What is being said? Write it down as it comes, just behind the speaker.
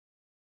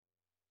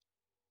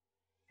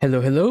Hello,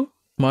 hello,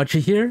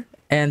 Maji here,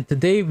 and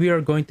today we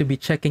are going to be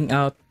checking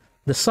out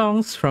the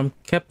songs from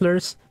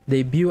Kep1er's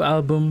debut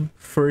album,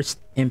 First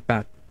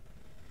Impact.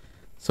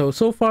 So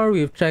far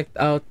we've checked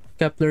out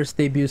Kep1er's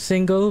debut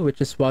single,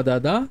 which is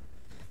Wadada,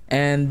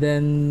 and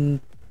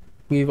then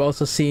we've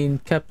also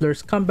seen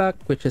Kep1er's comeback,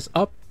 which is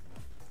Up,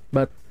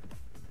 but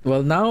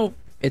well, now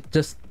it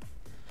just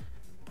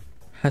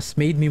has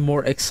made me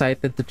more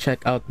excited to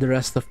check out the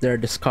rest of their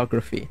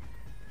discography.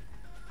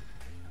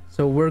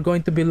 So we're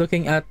going to be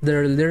looking at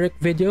their lyric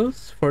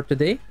videos for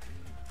today.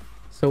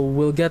 So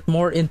we'll get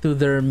more into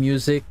their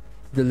music,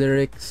 the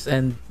lyrics,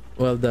 and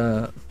well,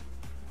 the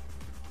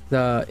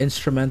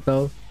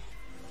instrumental.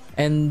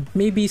 And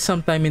maybe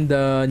sometime in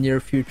the near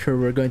future,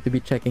 we're going to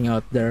be checking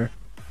out their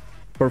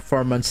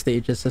performance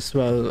stages as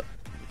well,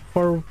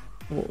 for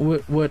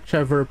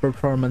whichever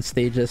performance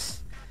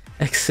stages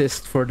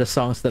exist for the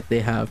songs that they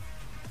have.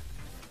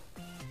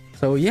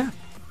 So yeah,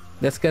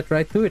 let's get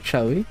right to it,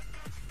 shall we?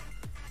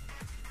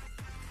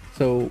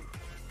 So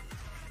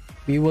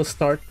we will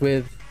start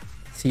with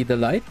See the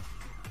Light.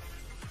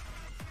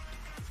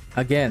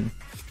 Again,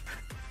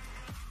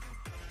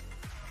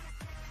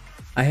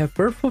 I have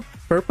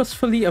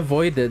purposefully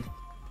avoided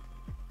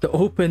the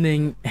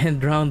opening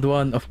and round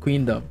 1 of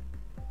Queendom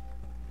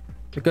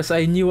because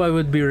I knew I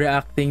would be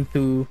reacting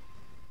to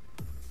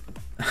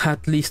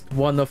at least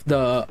one of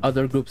the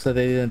other groups that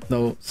I didn't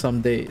know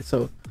someday.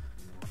 So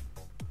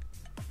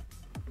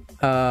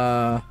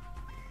I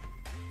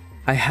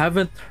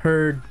haven't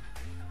heard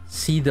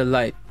See the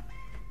Light.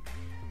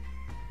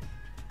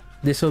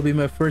 This will be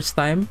my first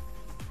time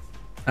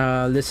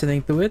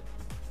listening to it,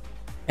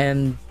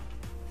 and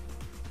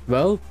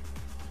well,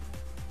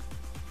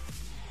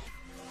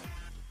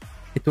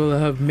 it will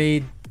have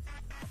made,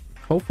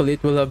 hopefully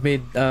it will have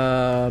made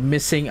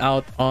missing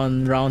out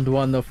on round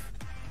 1 of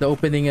the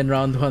opening and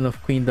round 1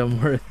 of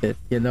Queendom worth it,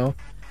 you know.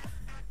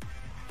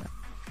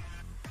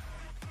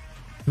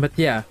 But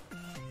yeah,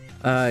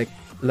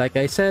 like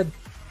I said,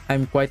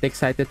 I'm quite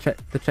excited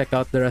to check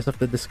out the rest of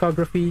the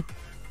discography.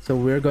 So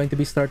we're going to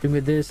be starting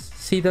with this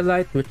See the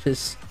Light, which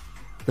is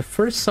the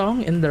first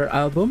song in their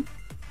album.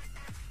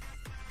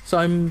 So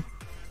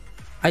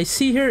I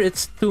see here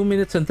it's 2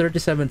 minutes and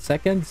 37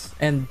 seconds,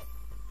 and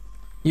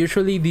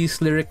usually these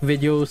lyric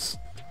videos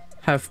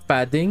have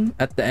padding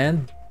at the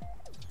end.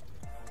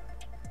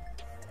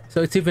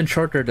 So it's even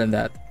shorter than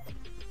that.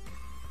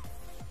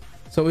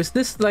 So is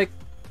this like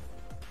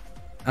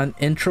an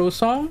intro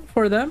song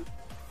for them?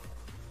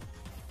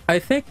 I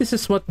think this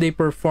is what they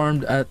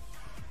performed at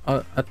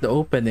the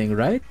opening,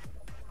 right?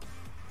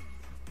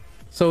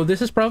 So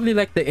this is probably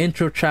like the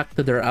intro track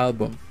to their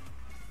album.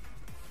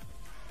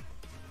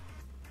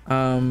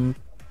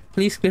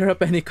 Please clear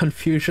up any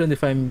confusion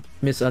if I'm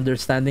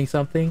misunderstanding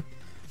something.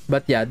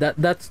 But yeah,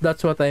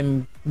 that's what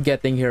I'm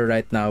getting here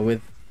right now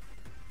with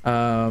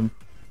well,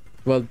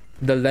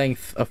 the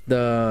length of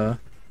the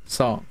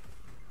song.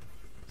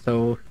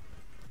 So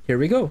here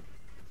we go.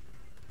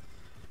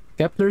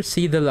 Kep1er,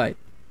 See the Light.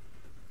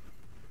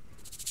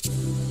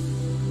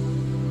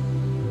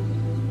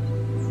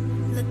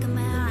 Look at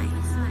my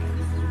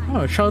eyes.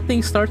 Oh,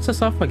 shouting starts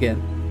us off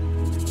again.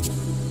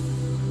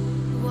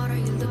 What are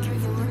you looking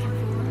for?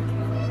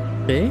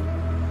 Okay.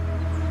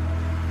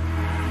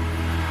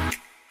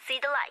 See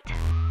the light.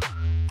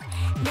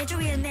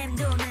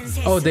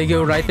 Oh, they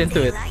go right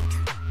into it.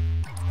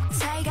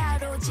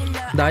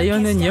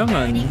 Dayon and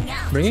Youngan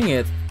bringing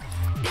it.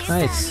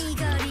 Nice.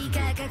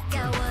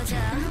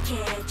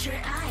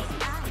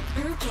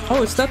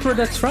 Oh, is that where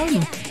that's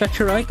from? Catch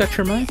your eye, catch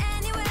your mind.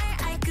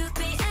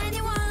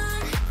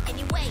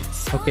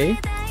 Okay.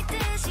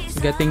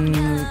 Getting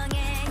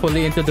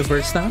fully into the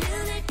verse now.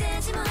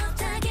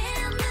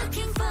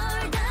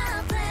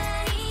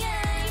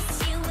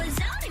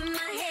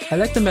 I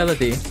like the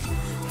melody.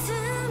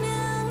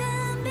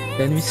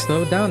 Then we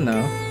slow down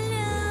now.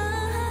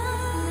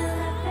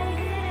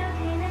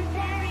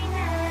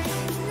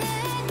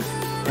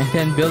 And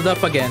then build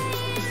up again.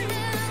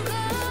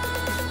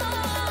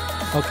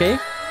 Okay.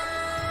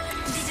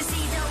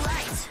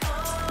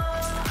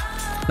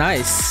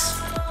 Nice.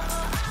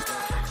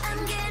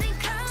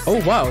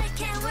 Oh wow.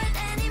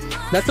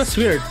 That was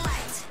weird.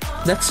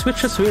 That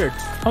switch was weird.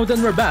 Oh,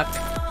 then we're back.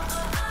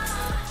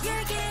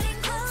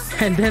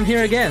 And then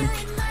here again.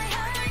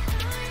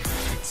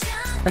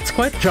 That's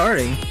quite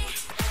jarring.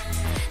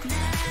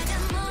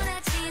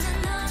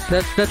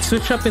 That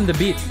switch up in the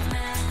beat.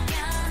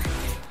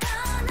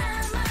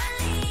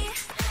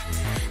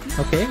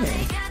 Okay.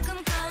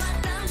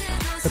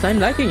 But I'm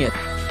liking it.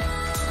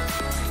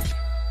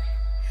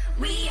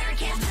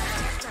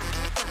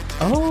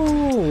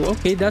 Oh,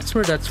 okay, that's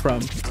where that's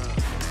from.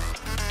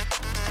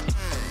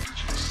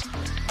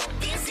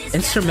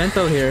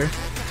 Instrumental here.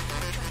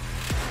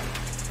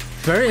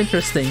 Very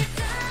interesting.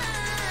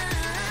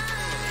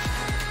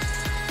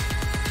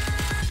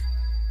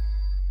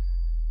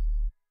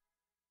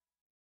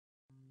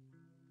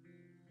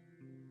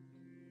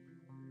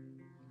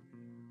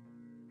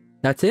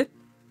 That's it?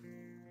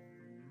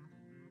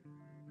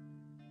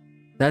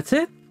 That's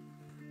it?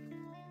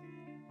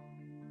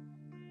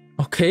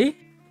 Okay.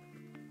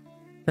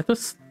 That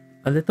was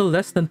a little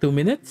less than 2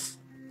 minutes.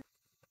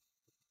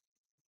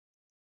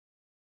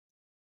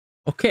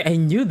 Okay, I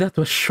knew that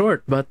was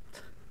short, but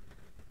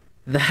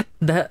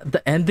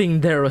the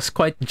ending there was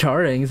quite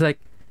jarring. It's like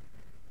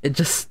it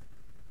just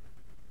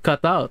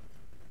cut out.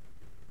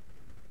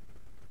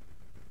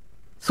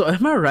 So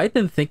am I right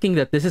in thinking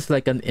that this is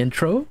like an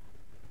intro?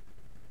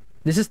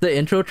 This is the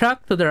intro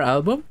track to their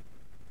album?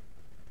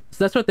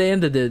 So that's what they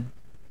ended it.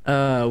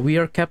 We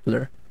Are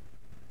Kep1er.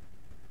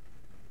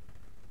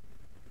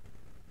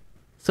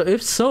 So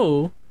if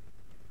so,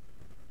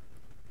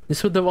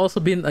 this would have also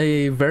been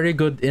a very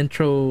good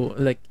intro,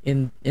 like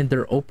in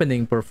their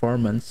opening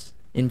performance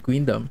in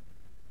Queendom.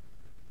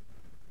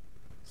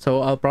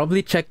 So I'll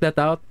probably check that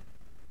out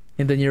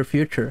in the near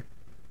future.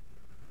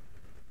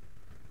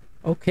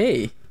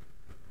 Okay.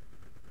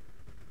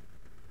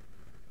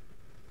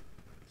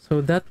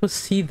 So that was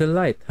See the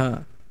Light,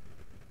 huh?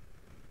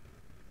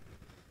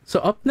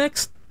 So up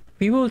next,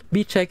 we will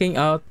be checking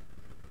out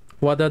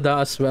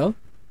Wadada as well.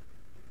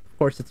 Of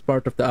course, it's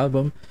part of the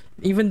album.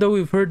 Even though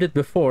we've heard it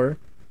before,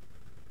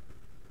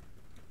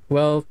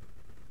 well,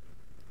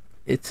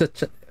 it's a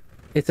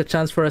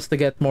chance for us to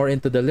get more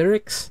into the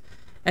lyrics.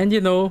 And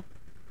you know,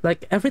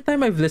 like every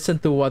time I've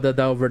listened to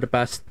Wadada over the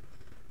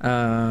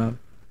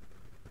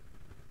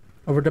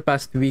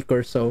past week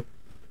or so,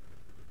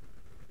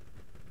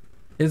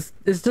 it's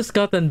just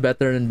gotten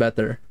better and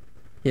better,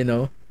 you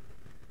know.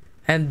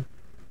 And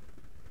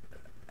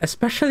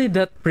especially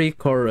that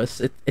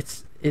pre-chorus, it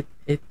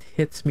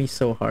hits me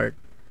so hard.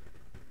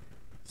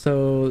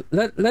 So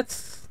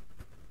let's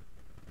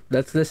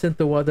listen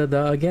to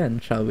Wadada again,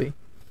 shall we?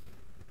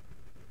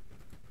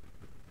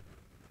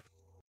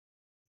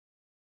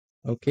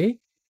 Okay,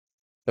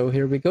 so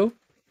here we go.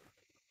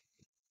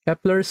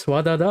 Kep1er's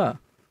Wadada.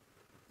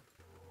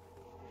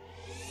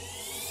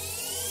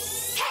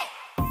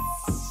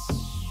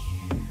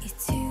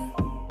 It's you.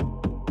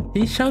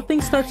 The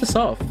shouting starts us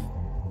off.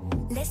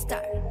 Let's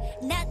start.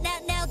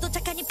 Now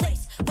도착한 이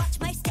place. Watch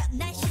my step.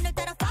 날 신을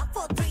따라 5,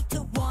 4, 3,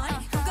 2, 1.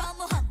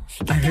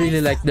 I really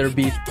like their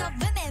beat.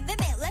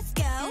 Let's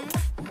go.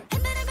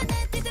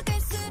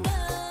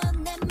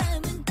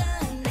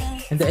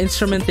 And the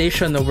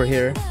instrumentation over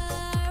here.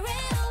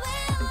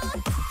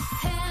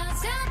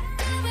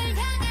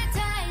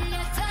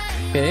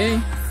 Okay.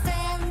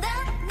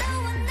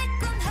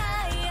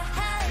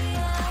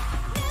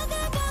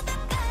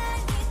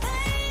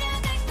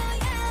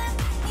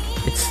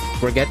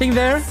 We're getting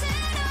there.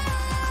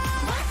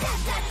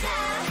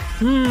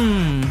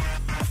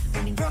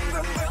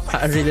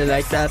 I really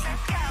like that.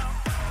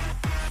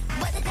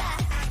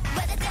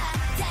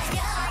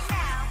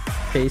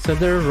 Okay, so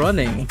they're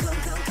running.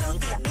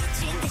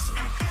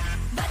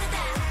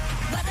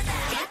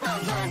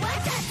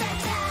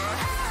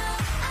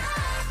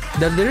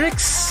 The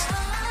lyrics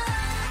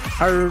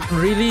are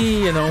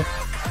really, you know,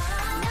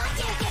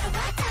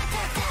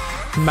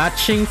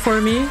 matching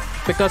for me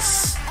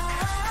because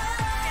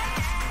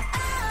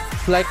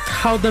like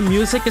how the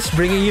music is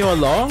bringing you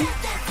along,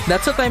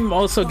 that's what I'm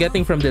also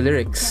getting from the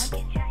lyrics.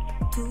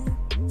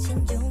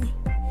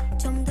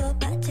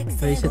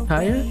 Is it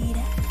higher?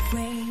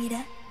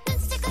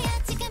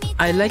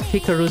 I like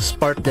Hikaru's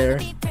part there.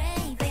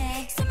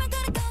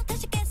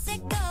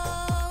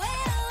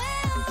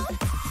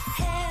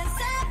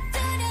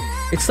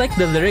 It's like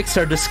the lyrics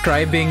are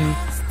describing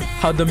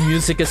how the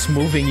music is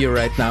moving you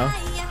right now.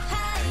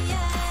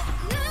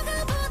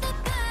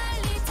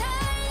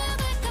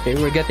 Okay,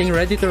 we're getting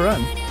ready to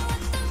run.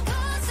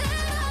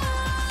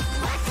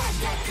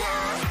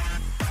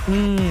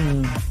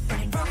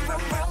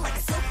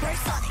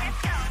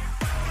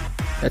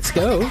 Let's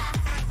go.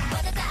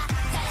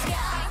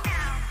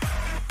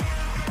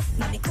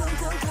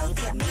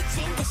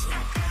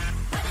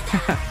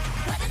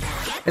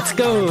 Let's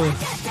go.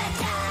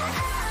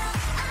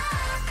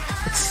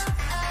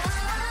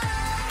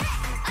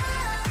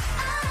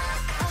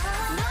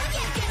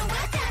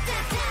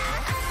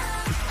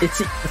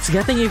 It's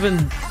getting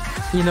even,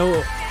 you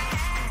know,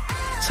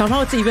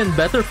 somehow it's even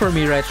better for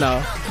me right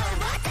now.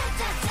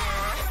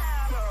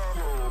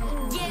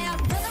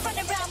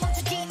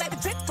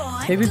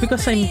 Maybe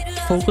because I'm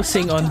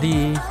focusing on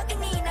the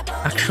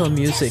actual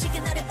music.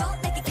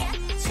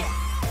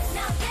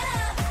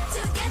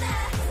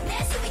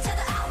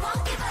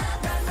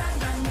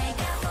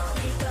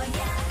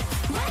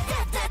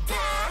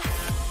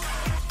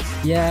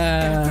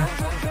 Yeah.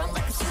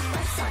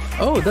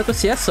 Oh, that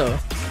was Yeso.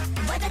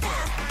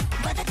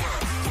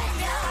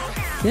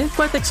 Didn't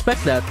quite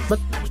expect that, but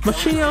was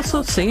she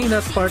also singing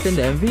that part in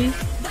the MV?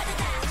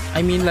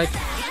 I mean, like,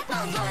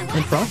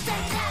 in front?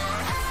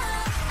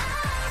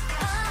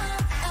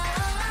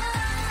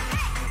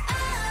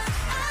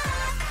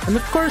 And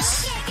of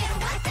course,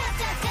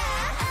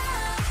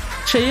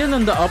 Chaeyoung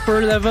on the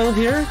upper level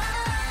here,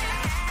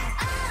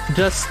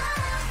 just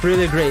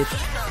really great.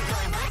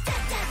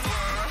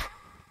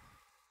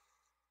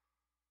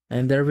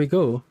 And there we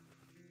go.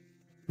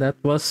 That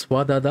was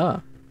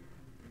Wadada.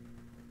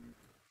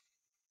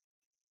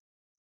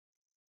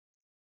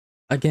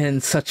 Again,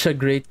 such a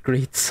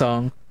great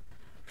song.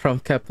 from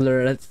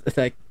Kep1er. It's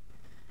like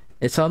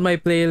it's on my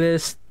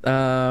playlist.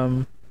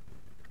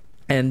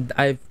 And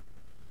I've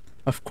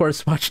of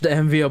course watched the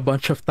MV a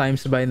bunch of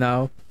times by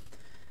now.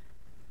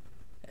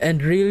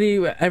 And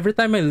really, every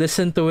time I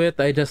listen to it,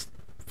 I just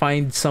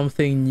find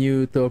something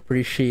new to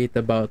appreciate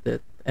about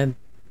it. And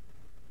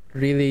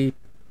really,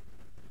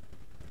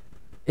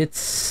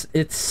 it's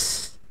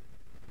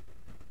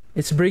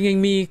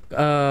bringing me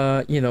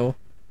you know,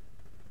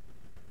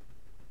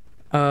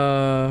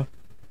 a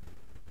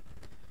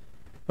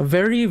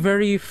very,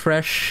 very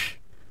fresh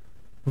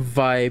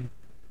vibe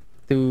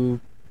to,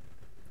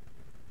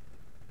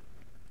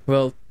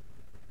 well,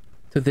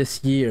 to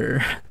this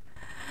year.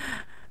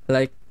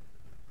 Like,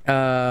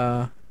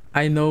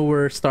 I know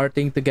we're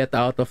starting to get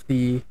out of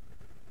the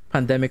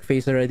pandemic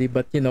phase already,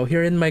 but you know,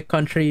 here in my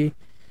country,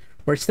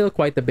 we're still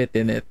quite a bit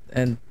in it.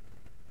 And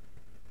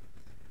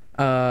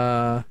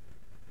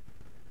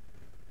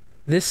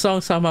this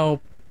song somehow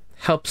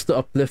helps to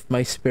uplift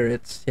my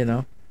spirits, you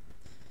know.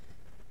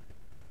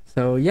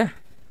 So yeah,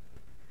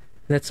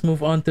 let's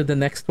move on to the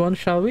next one,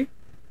 shall we?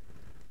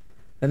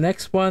 The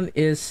next one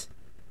is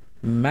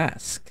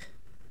Mask.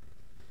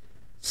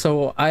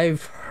 So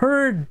I've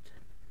heard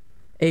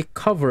a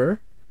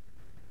cover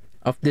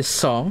of this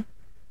song,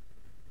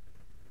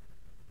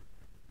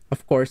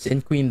 of course,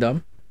 in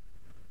Queendom.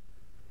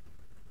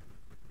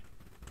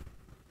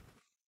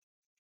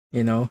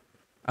 You know,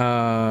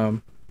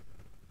 oh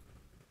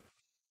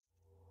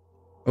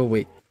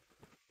wait,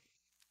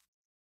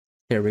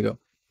 here we go.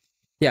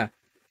 Yeah,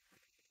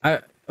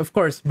 of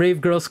course, Brave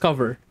Girl's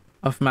cover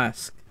of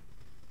Mask.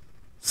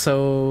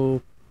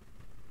 So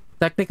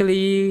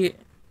technically,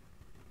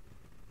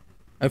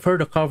 I've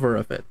heard a cover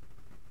of it,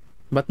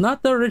 but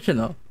not the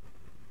original.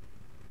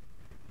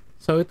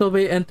 So it will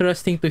be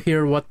interesting to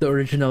hear what the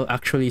original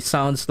actually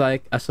sounds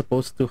like, as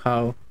opposed to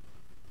how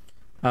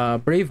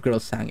Brave Girl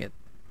sang it.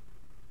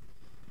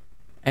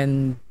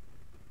 And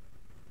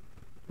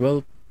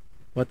well,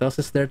 what else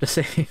is there to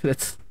say?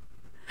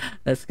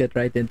 let's get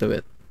right into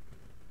it.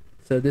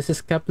 So this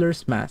is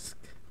Kep1er's Mask.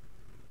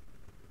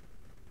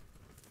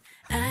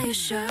 Are you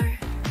sure?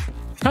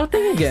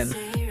 Shouting again.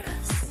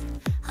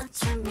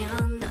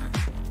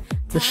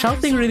 The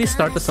shouting really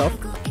starts us off.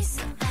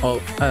 Oh,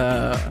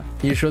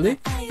 usually.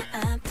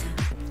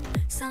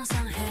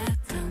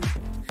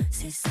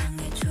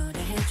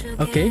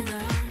 Okay.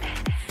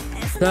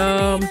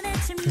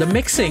 The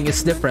mixing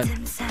is different.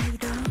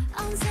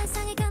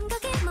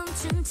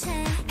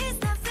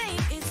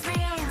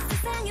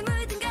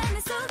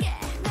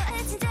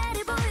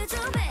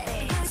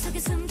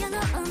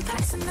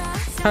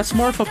 Has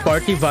more of a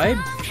party vibe,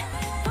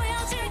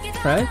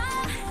 right?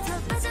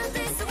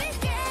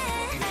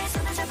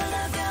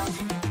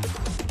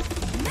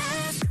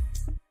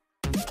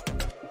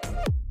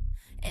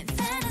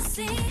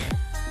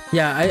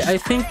 Yeah, I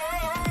think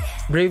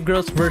Brave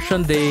Girl's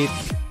version, they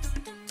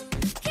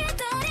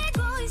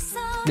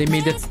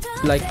made it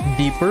like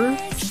deeper.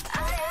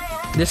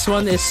 This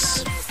one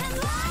is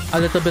a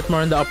little bit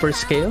more on the upper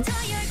scale.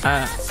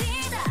 I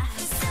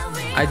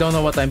don't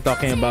know what I'm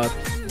talking about.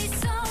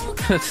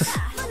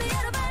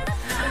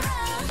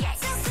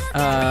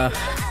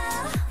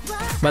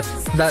 But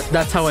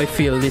that's how I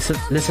feel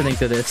listening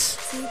to this.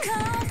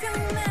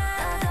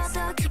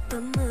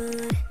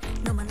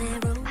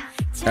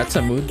 That's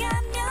a mood.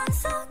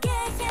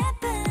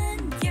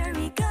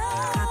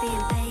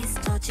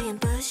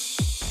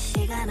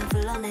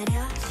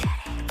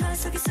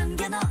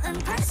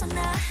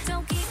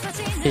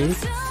 Okay.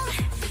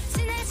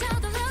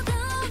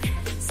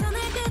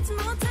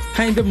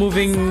 Kind of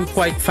moving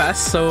quite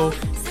fast, so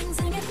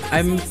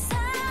I'm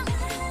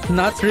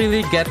not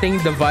really getting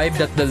the vibe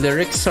that the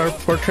lyrics are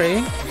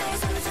portraying.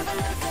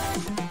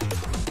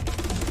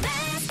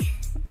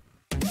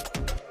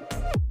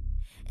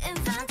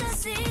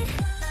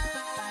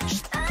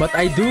 But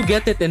I do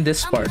get it in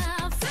this part.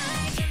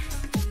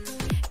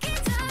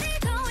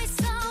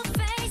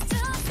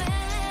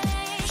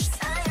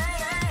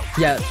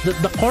 Yeah,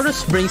 the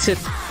chorus brings it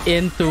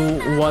into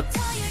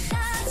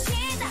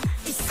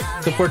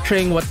to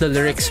portraying what the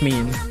lyrics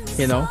mean,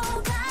 you know?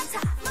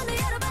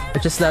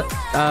 It's just that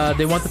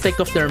they want to take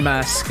off their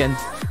mask and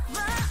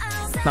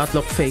not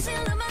look fake.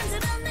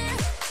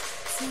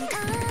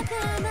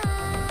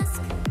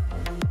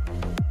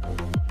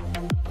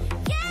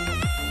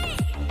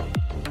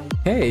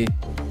 Hey.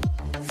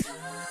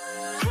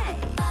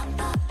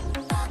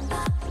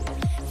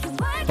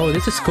 Oh,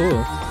 this is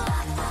cool.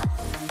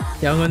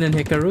 Yangon and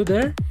Hikaru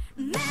there.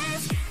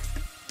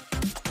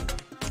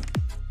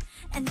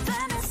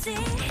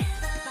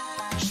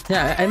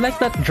 Yeah, I like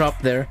that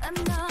drop there.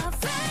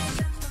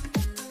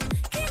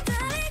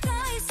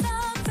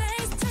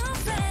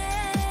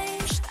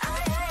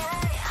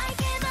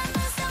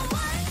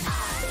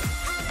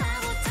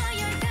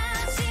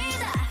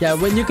 Yeah,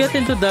 when you get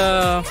into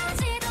the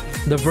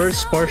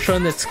verse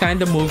portion, it's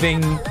kind of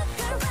moving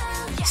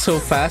so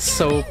fast.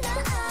 So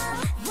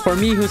for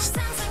me, who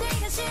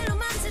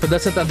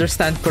doesn't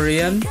understand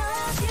Korean,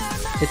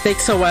 it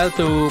takes a while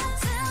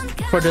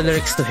for the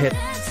lyrics to hit.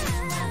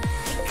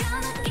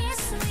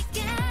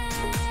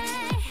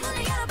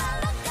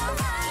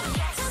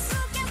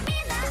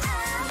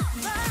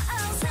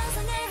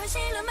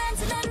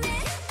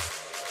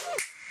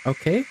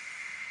 Okay.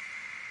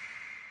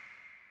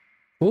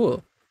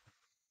 Cool.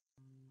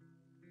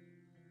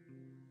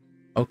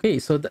 Okay,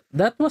 so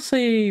that was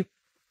a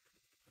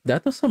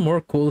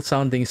more cool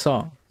sounding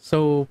song.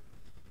 So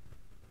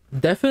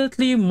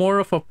definitely more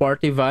of a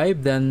party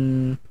vibe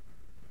than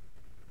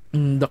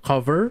the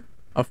cover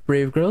of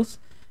Brave Girls,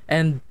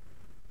 and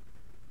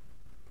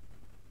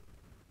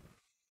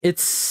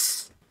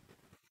it's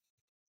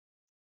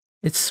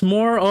it's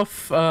more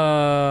of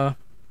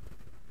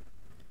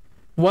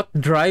what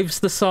drives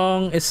the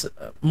song is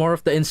more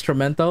of the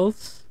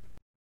instrumentals.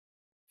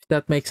 If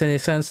that makes any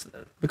sense,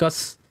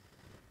 because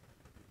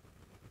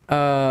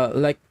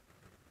like,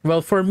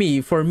 well, for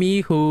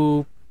me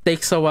who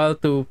takes a while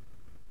to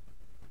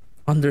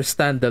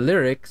understand the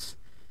lyrics,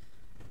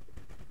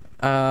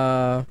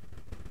 uh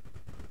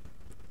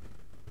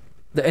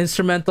the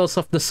instrumentals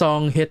of the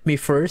song hit me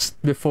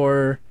first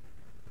before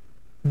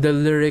the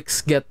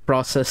lyrics get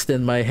processed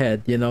in my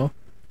head, you know?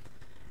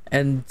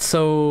 And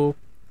so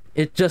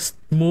it just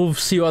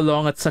moves you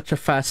along at such a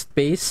fast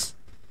pace,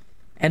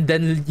 and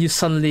then you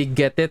suddenly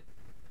get it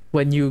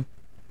when you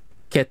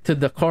get to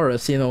the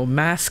chorus, you know,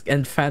 mask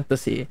and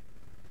fantasy,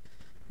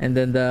 and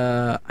then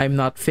the I'm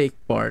not fake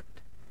part.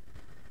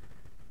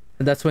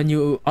 And that's when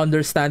you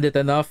understand it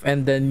enough,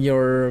 and then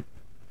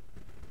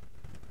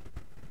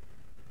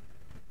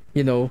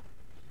you know,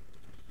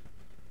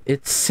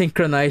 it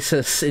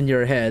synchronizes in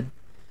your head.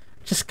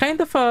 Just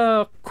kind of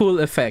a cool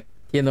effect,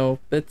 you know.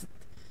 It's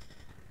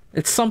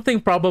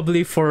something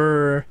probably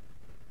for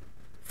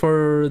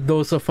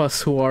those of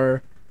us who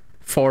are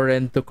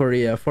foreign to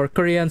Korea. For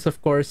Koreans,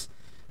 of course,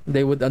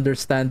 they would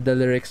understand the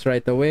lyrics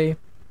right away,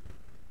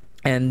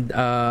 and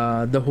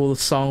the whole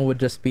song would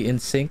just be in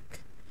sync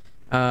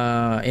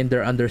in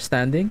their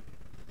understanding.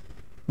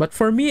 But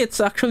for me, it's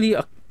actually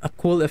a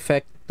cool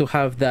effect to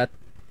have that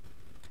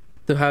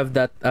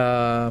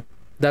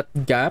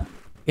gap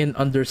in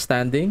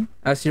understanding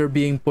as you're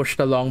being pushed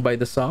along by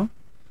the song,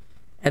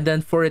 and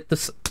then for it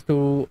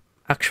to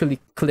actually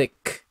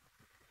click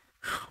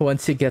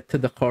once you get to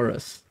the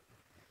chorus.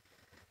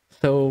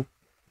 So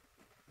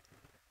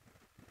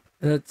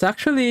it's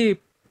actually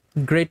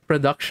great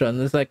production.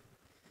 It's like,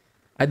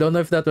 I don't know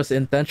if that was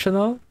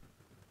intentional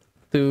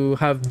to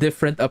have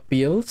different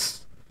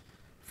appeals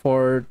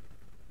for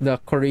the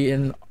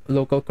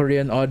local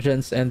Korean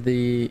audience and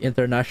the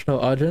international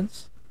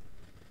audience,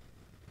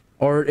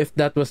 or if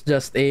that was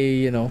just a,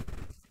 you know,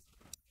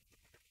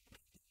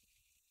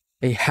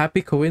 a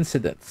happy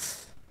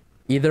coincidence.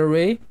 Either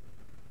way,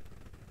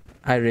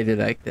 I really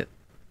liked it.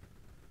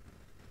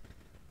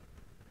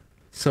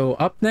 So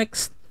up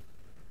next,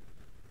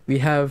 we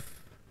have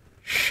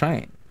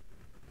Shine,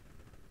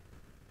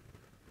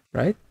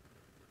 right?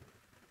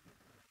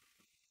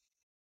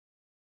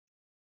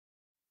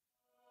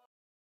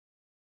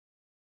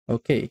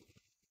 Okay,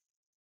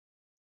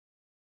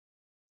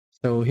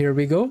 so here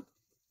we go.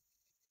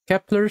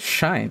 Kep1er's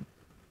Shine.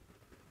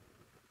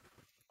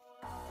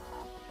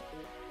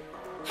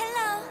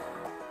 Hello.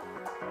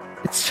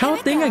 It's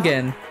shouting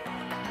again.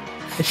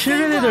 Is she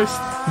really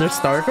their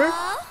starter?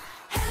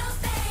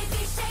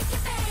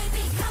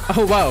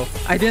 Oh wow,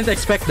 I didn't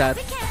expect that.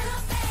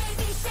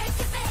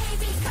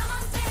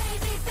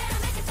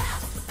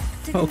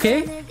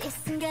 Okay,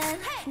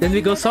 then we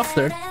go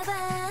softer.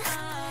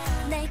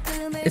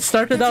 It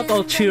started out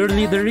all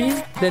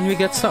cheerleadery, then we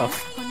get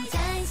soft.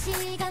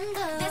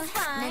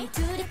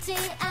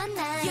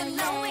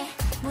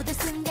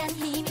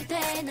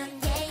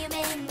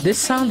 This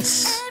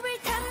sounds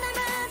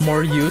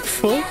more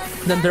youthful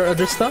than their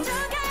other stuff,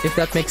 if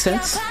that makes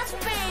sense.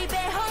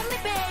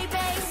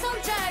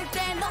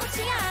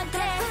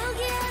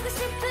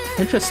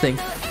 Interesting.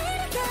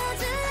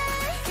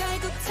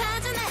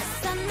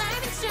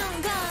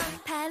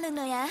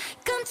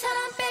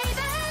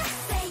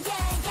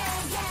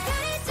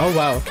 Oh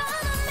wow,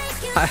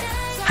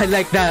 I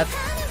like that.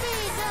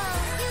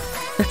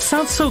 That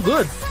sounds so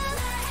good.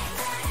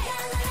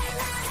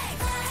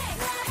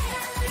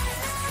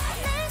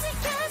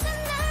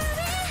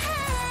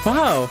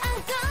 Wow.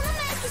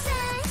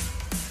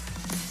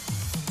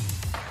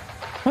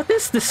 What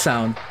is this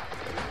sound?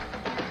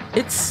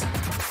 It's...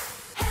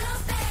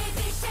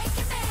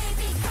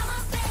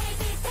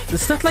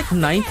 Is that like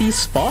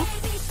 90s pop?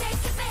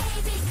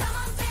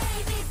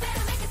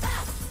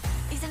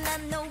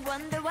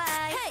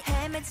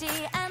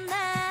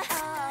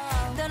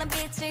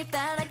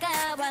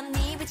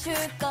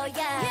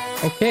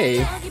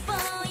 Okay.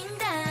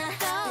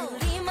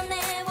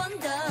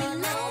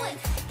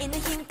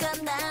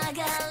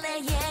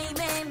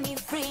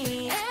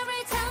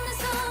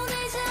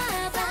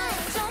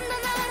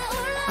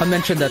 I'll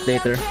mention that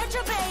later.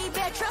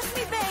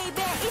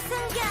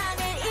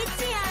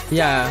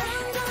 Yeah.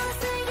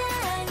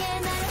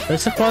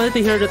 There's a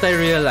quality here that I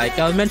really like.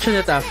 I'll mention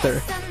it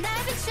after.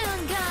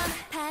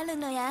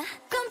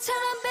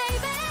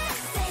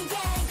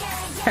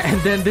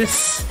 And then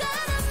this...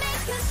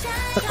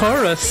 The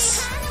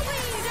chorus.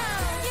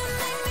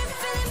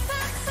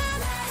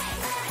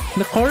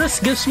 The chorus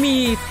gives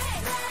me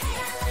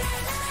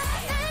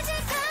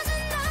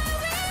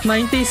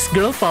 90s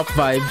girl pop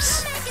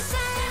vibes.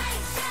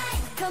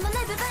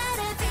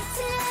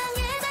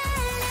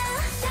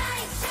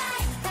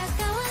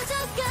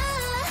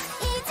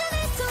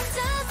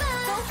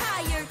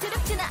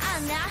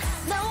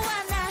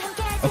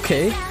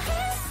 Okay.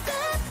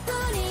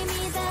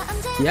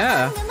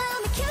 Yeah.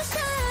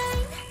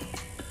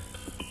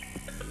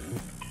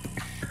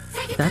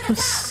 That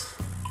was...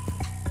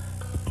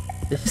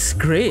 This is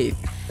great.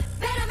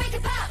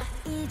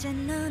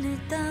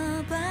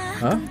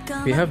 Huh?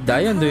 We have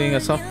Diane doing a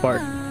soft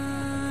part.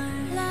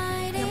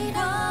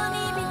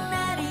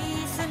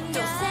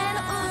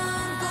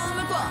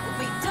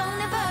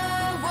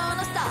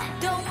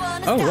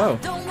 Oh wow.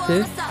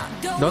 See?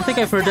 Don't think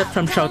I've heard that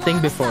from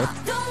shouting before.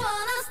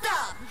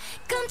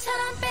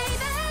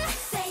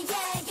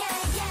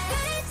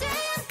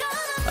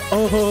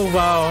 Oh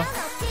wow.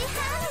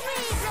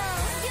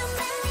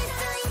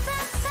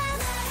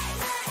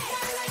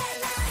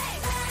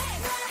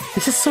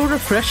 This is so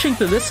refreshing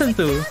to listen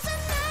to.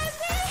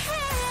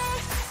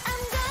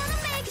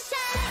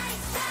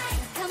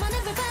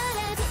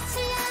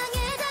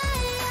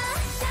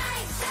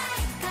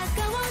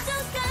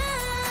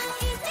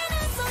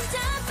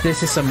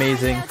 This is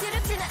amazing.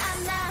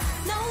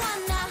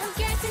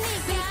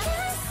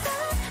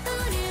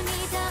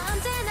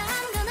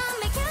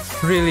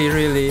 Really,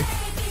 really.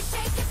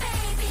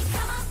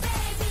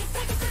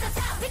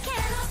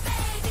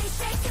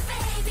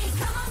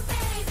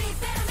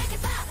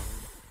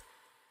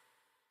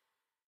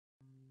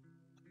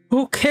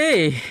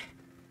 Okay.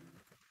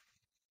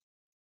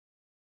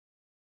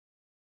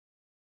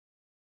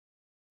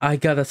 I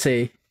gotta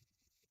say,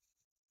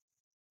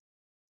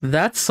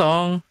 that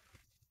song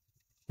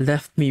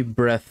left me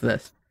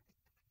breathless.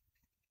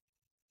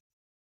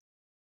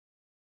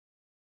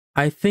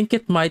 I think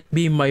it might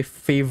be my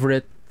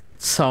favorite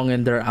song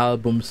in their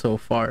album so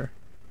far.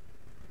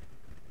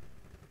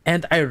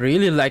 And I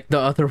really like the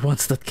other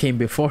ones that came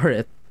before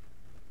it.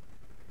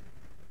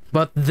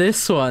 But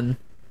this one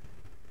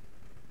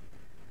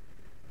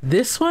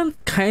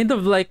kind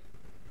of like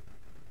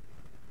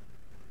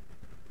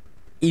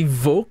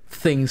evoked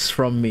things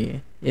from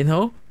me, you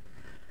know?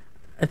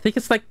 I think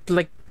it's like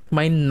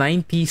my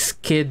 90s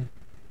kid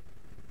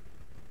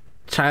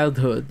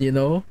childhood, you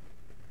know?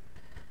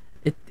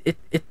 It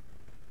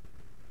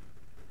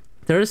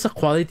there's a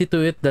quality to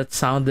it that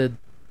sounded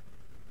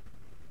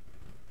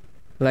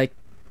like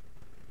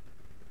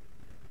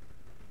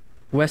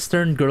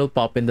Western girl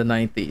pop in the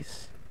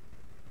 90s.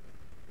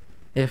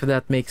 If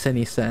that makes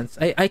any sense.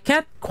 I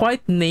can't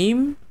quite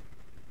name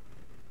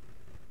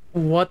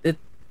what it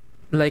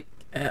like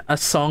a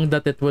song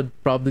that it would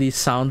probably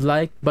sound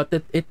like, but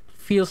it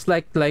feels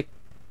like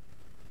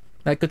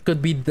it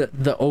could be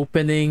the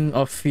opening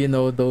of, you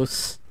know,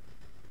 those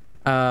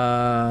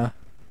 90s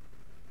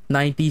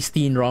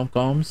teen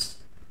rom-coms,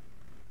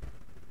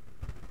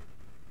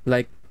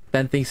 like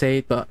 10 Things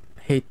I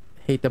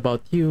Hate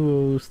About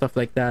You, stuff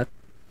like that.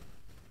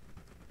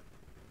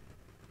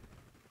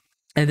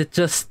 And it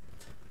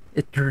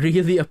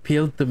really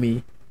appealed to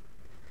me.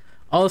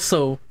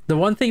 Also, the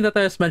one thing that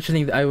I was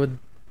mentioning that I would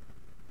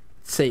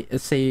say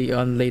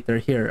on later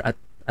here at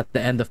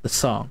the end of the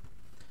song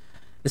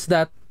is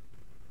that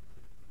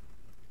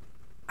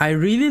I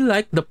really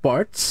like the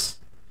parts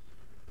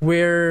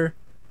where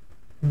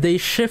they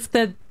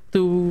shifted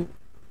to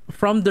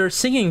from their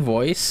singing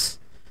voice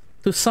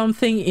to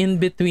something in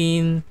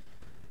between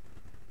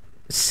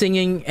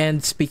singing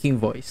and speaking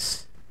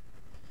voice.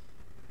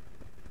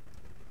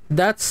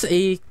 That's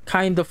a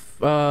kind of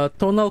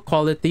tonal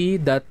quality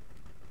that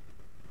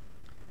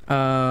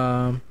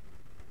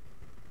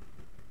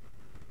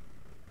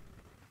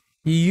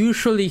you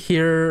usually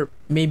hear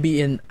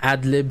maybe in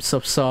ad-libs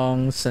of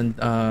songs and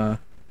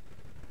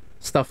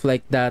stuff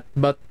like that,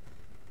 but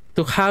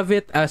to have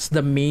it as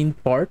the main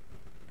part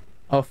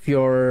of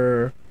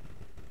your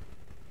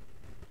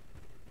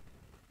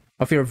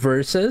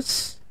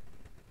verses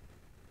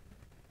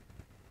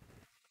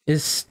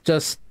is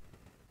just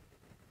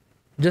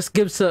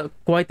gives a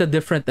quite a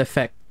different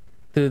effect,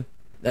 to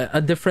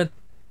a different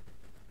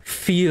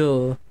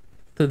feel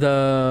to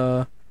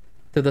the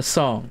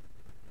song.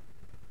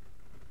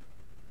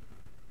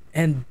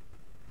 And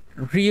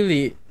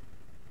really,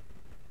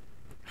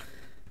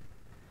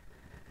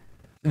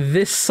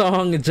 this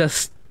song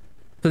just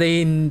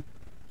plain,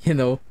 you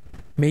know,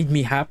 made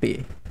me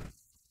happy.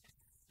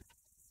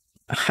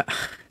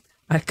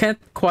 I can't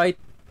quite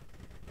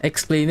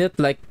explain it.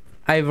 Like,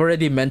 I've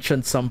already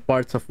mentioned some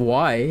parts of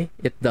why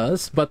it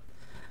does, but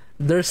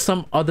there's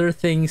some other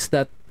things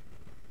that,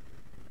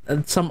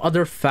 and some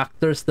other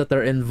factors that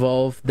are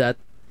involved that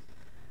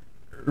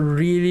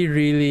really,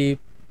 really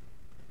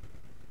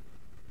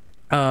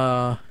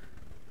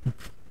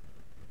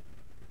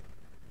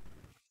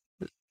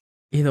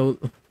you know,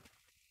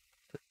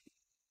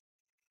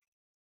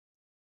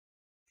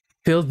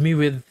 filled me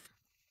with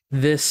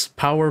this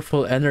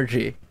powerful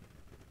energy,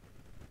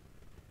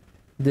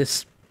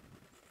 this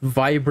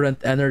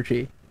vibrant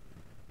energy.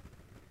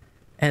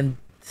 And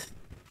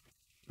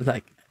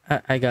like,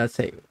 I gotta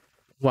say,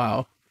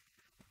 wow,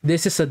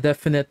 this is a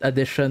definite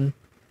addition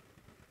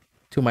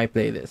to my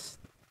playlist.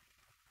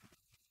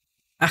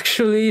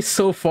 Actually,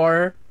 so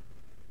far,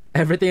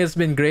 everything has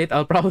been great.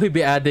 I'll probably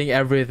be adding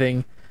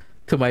everything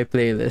to my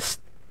playlist.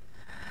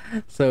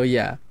 So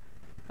yeah.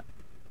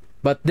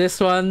 But this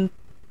one,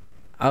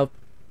 I'll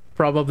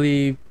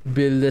probably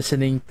be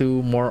listening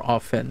to more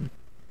often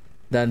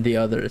than the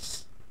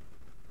others.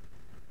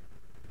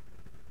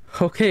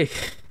 Okay.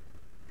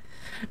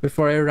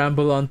 Before I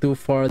ramble on too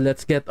far,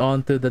 let's get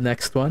on to the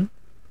next one.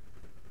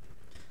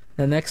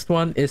 The next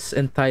one is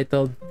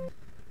entitled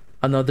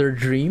Another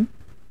Dream.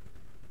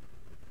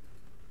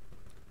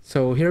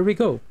 So here we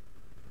go.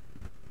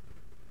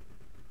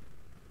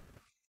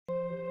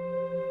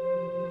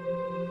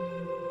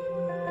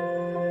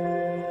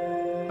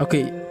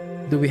 Okay,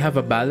 do we have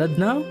a ballad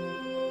now?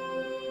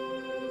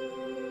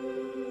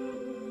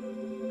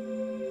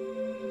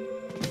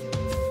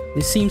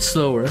 This seems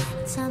slower.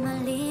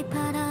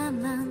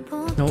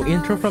 No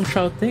intro from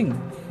shouting.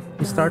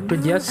 We start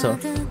with Yeso.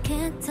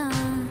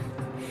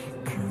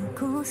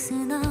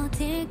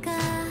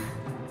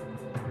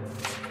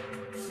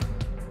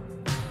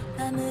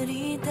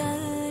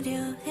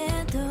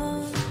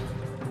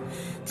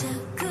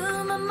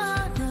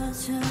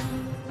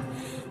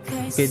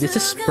 Okay, this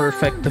is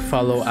perfect to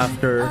follow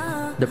after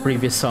the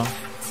previous song.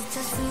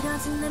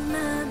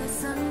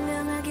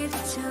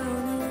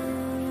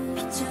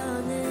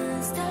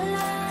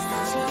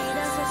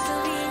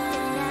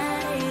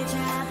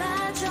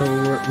 So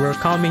we're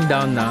calming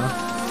down now.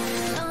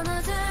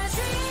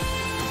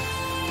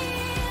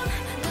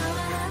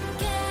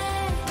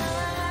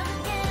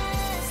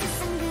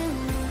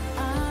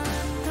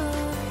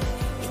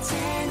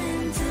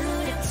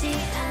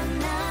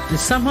 It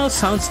somehow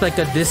sounds like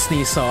a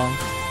Disney song.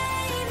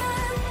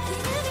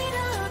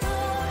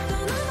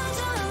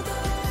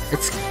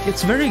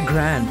 It's very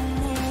grand.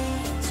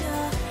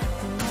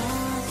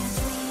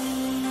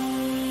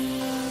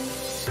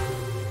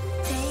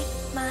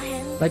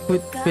 Like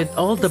with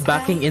all the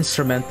backing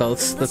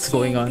instrumentals that's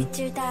going on.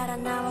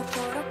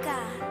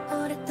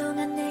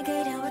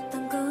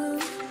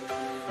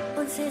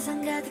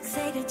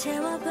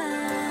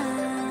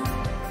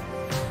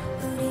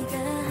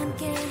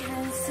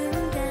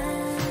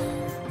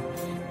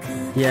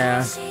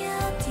 Yeah.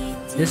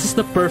 This is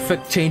the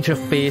perfect change of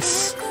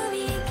pace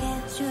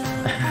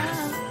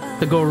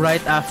to go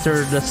right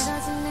after the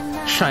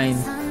shine.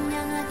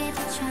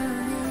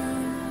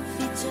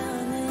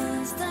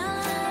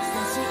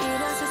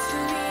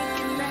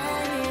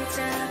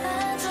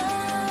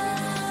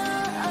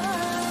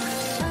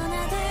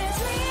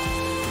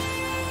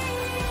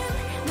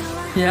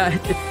 Yeah,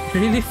 it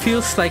really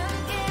feels like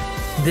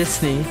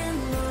Disney.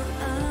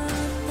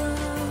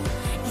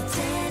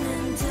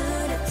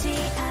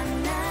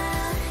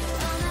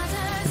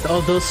 With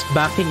all those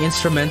backing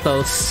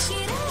instrumentals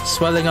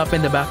swelling up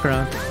in the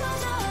background.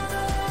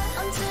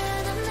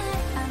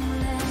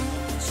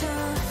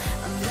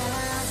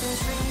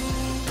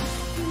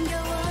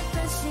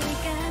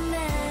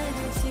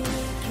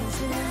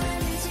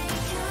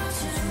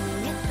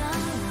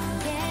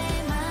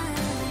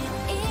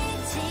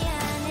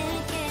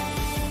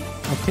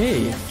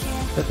 Okay,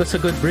 that was a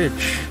good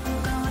bridge.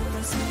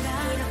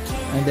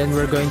 And then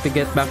we're going to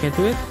get back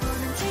into it.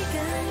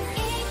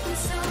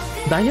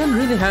 Diane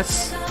really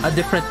has a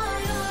different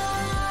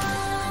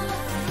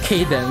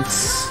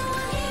cadence.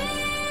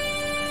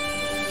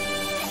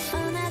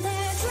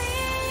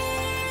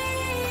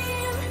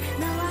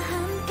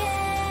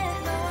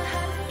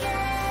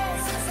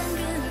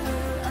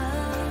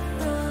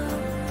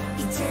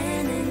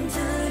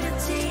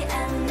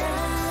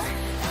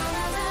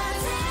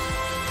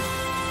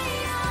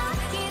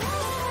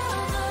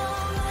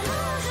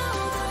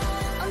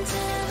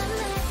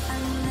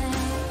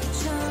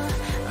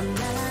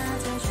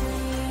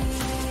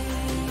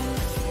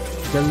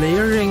 The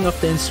layering of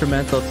the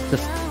instrumentals is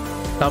just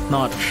top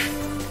notch.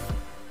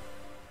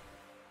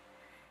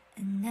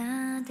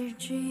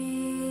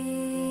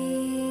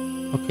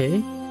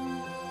 Okay.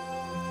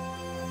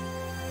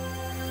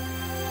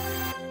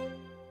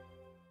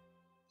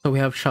 So we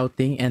have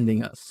shouting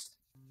ending us.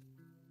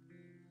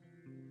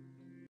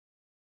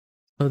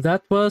 So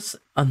that was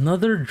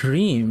Another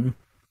Dream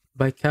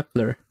by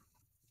Kep1er.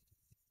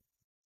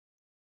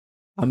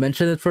 I'll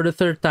mention it for the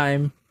third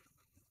time.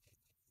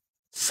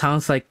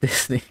 Sounds like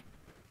Disney.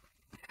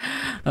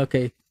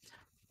 Okay.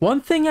 One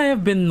thing I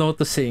have been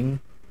noticing,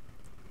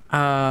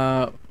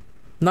 not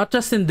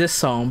just in this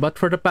song, but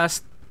for the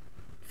past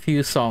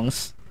few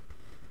songs,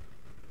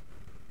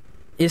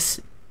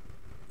 is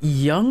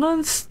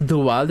Youngun's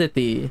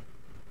duality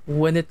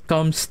when it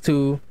comes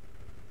to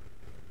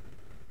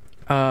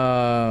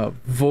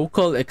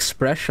vocal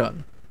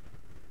expression.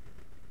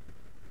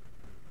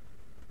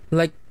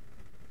 Like,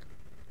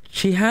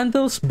 she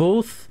handles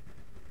both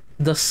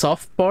the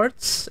soft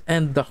parts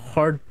and the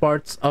hard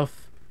parts of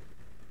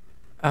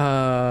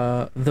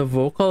the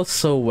vocal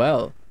so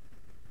well.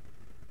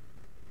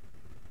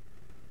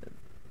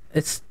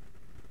 It's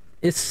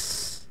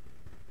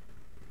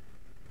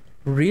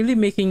really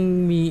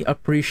making me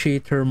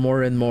appreciate her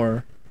more and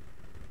more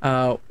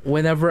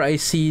Whenever I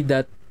see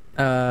that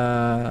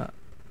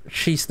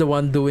she's the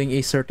one doing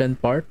a certain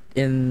part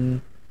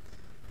in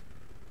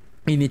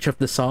each of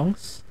the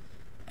songs,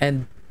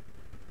 and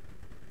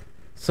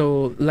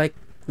so like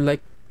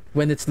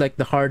when it's like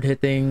the hard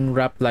hitting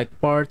rap like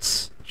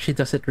parts, she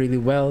does it really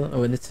well.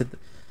 When it's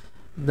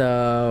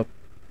the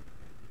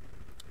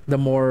the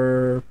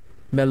more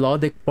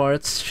melodic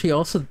parts, she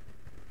also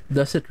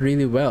does it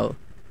really well.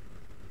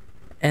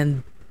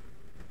 And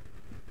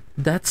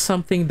that's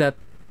something that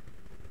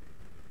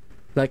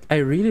like I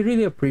really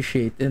really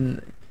appreciate,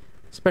 and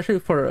especially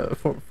for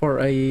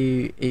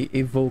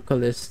a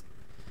vocalist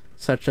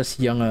such as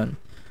Youngun.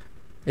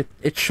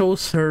 It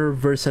shows her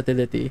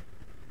versatility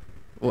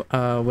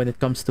when it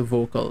comes to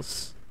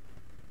vocals.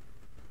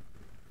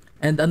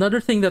 And another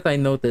thing that I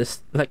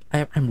noticed, like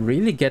I'm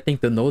really getting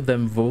to know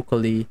them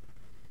vocally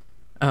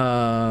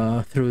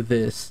through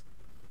this,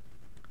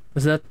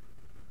 is that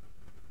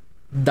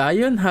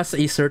Dion has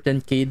a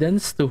certain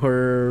cadence to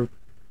her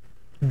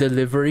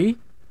delivery,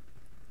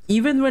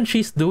 even when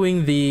she's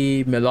doing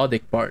the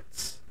melodic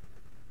parts.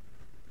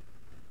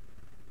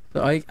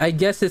 So I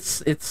guess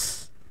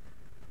it's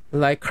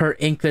like her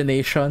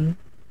inclination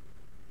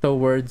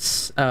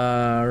towards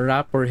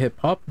rap or hip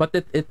hop, but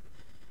it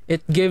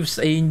gives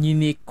a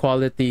unique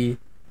quality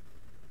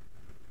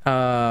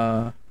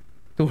to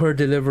her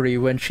delivery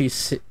when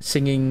she's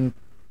singing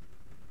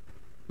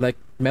like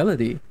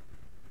melody.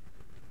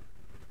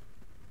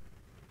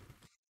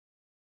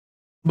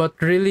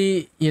 But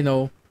really, you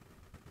know,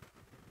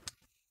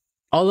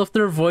 all of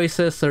their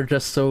voices are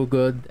just so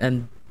good,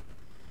 and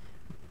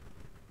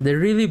they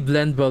really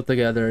blend well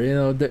together. You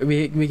know,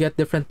 we get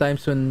different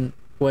times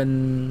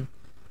when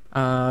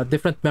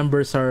different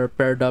members are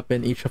paired up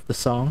in each of the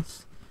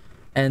songs,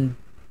 and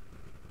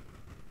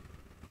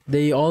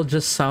they all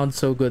just sound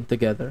so good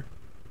together.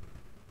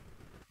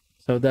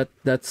 So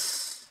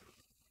that's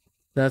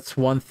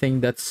one thing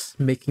that's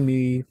making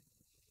me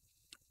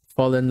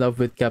fall in love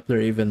with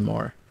Kep1er even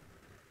more.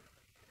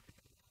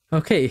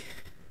 Okay,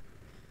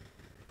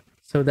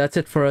 so that's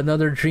it for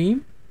Another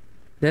Dream.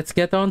 Let's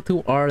get on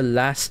to our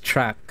last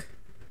track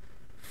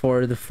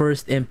for the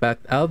first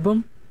Impact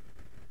album,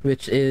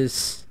 which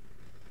is,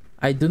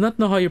 I do not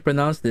know how you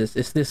pronounce this.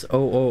 Is this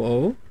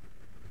O.O.O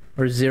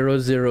or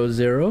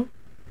 000?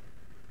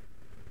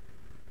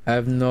 I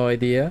have no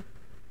idea.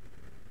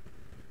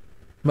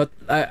 But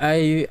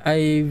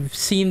I've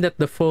seen that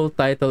the full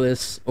title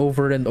is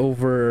Over and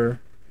Over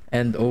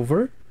and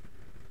Over.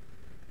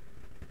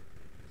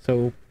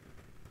 So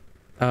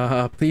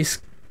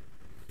please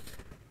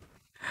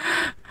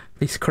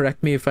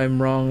correct me if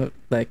I'm wrong.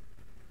 Like,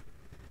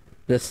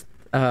 just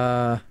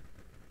how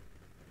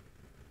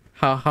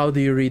do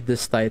you read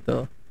this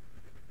title?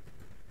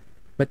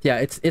 But yeah,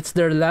 it's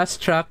their last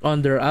track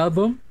on their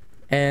album,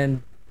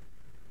 and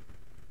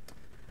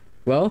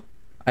well,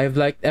 I've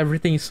liked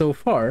everything so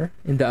far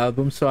in the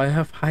album, so I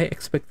have high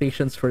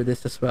expectations for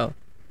this as well.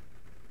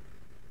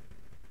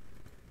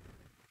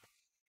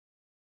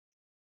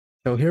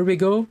 So here we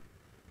go.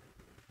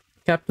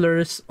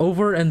 Kep1er's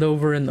Over and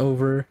Over and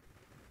Over.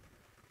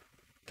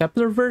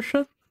 Kep1er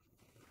version?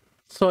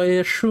 So I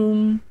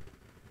assume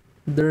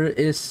there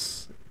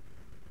is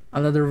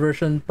another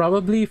version,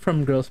 probably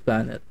from Girls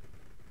Planet.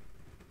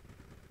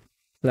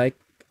 Like,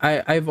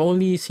 I've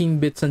only seen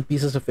bits and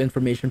pieces of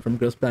information from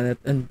Girls Planet,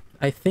 and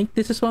I think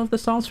this is one of the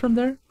songs from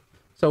there.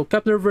 So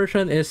Kep1er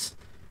version is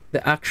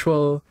the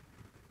actual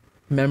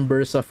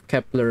members of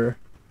Kep1er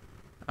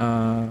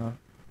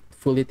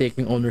fully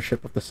taking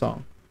ownership of the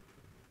song.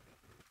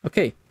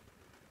 Okay.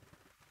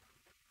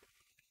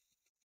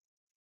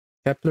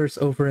 Kep1er's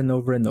Over and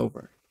Over and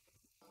Over.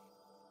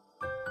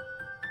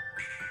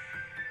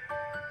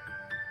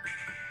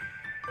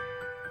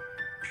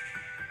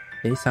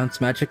 Okay,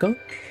 sounds magical.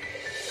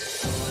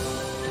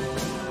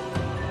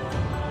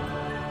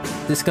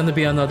 This gonna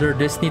be another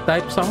Disney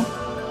type song?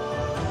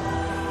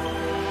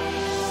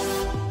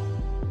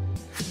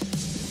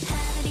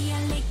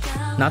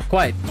 Not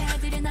quite.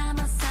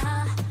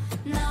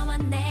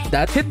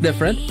 That hit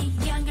different.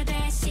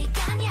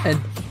 And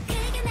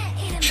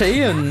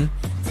Chaeyoung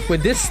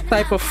with this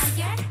type of...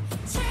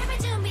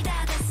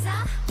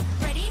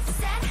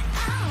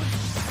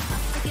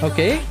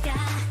 Okay.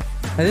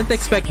 I didn't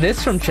expect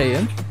this from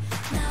Chaeyoung.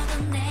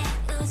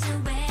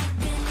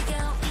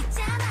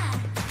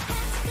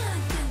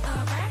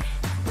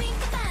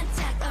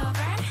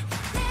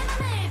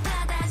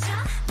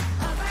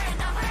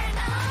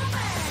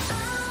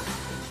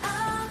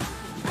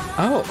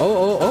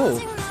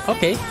 Oh.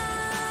 Okay.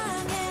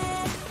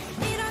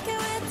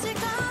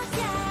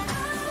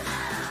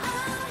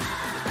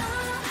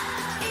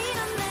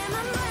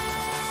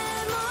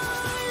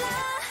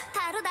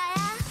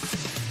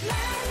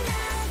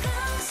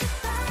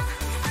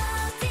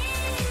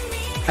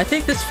 I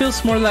think this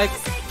feels more like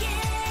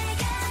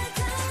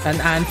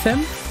an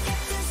anthem.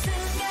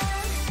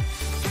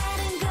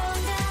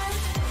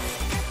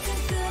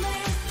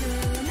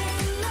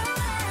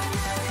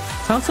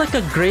 Sounds like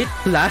a great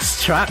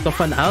last track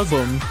of an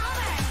album.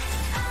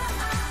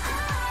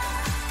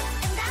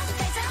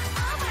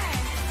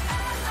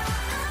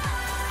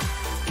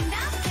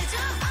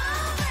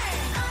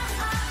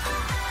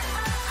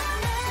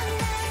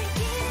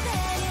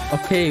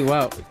 Okay,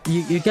 wow.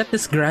 You get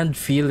this grand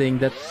feeling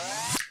that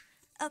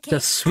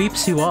just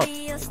sweeps you up.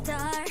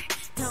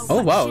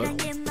 Oh wow.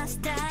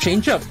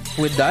 Change up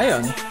with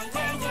Dion.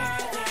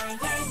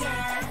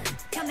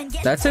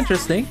 That's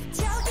interesting.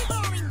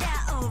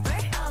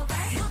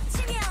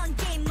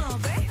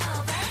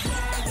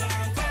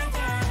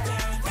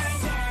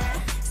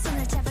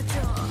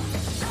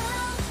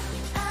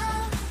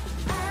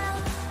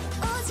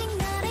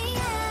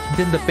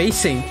 Then the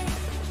pacing.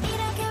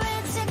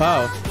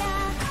 Wow.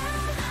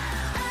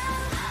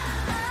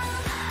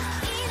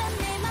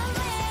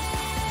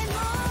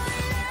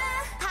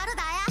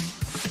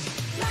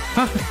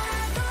 Huh.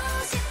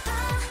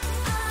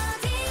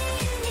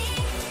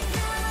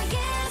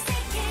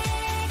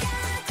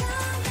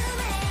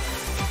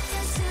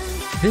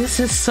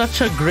 This is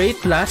such a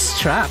great last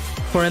track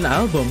for an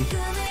album.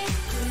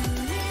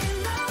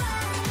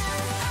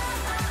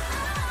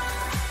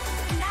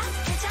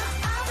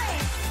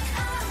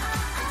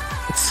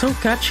 It's so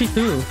catchy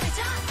too.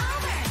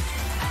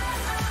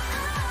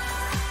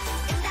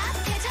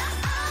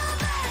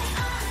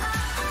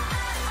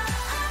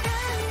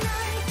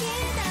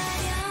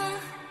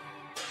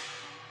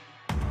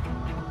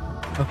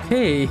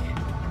 Okay.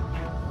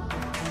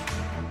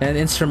 An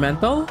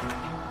instrumental?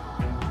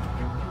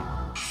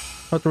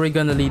 What are we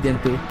gonna lead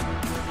into?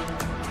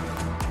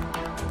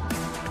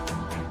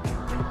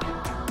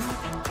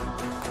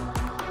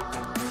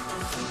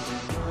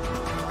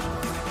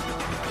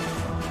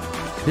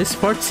 This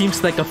part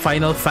seems like a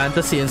Final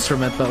Fantasy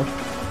instrumental.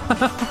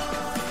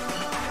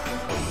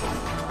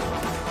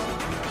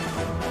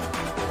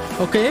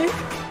 Okay.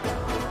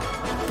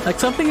 Like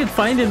something you'd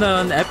find in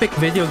an epic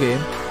video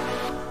game.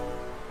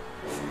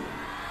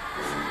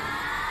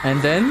 And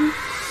then...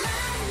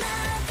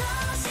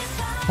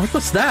 what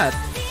was that?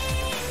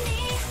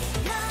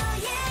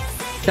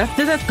 That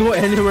didn't go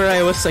anywhere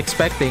I was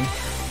expecting.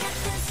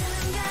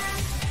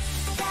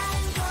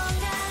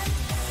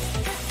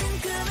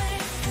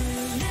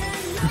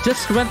 It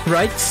just went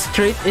right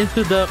straight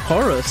into the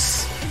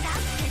chorus.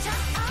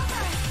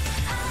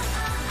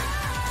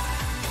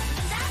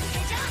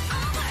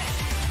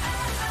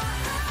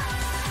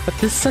 But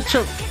this is such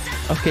a...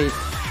 okay.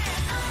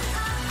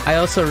 I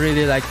also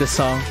really like this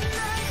song.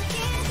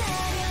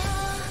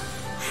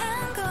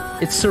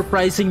 It's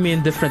surprising me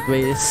in different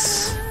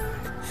ways.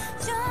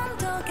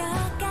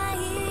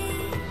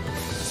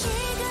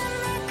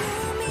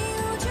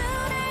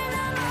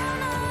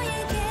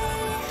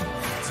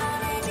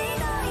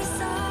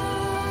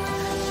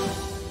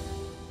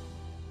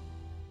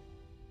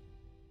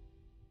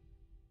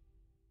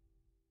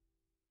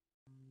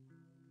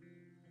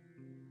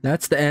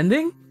 That's the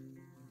ending?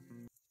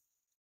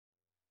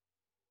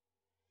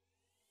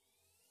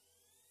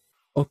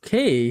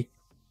 Okay.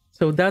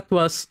 So that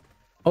was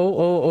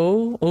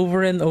O.O.O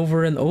over and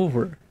over and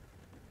over.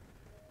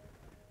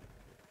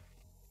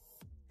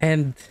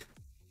 And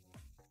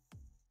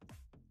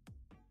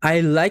I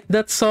like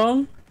that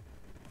song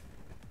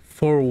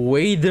for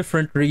way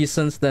different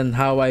reasons than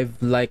how I've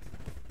liked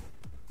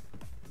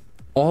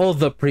all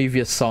the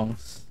previous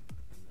songs.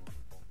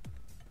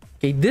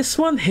 Okay, this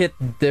one hit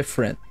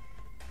different.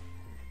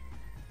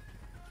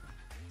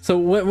 So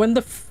when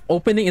the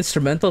opening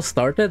instrumental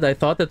started, I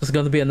thought it was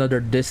gonna be another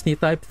Disney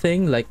type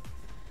thing, like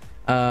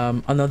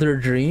Another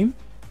Dream.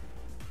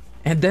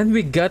 And then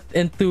we got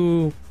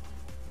into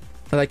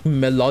like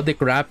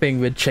melodic rapping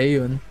with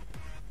Chaeyoung.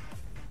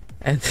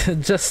 And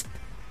just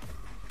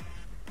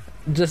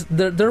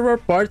there were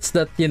parts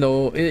that, you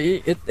know,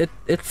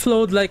 it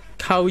flowed like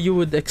how you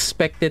would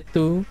expect it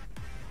to.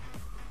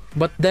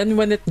 But then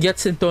when it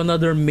gets into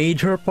another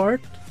major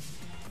part,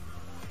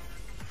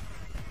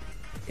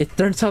 it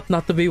turns out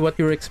not to be what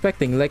you were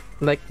expecting. Like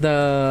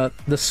the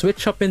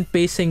switch up in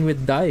pacing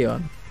with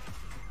Dion.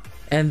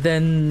 And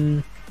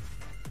then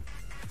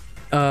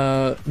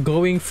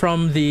going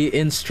from the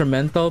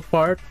instrumental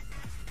part,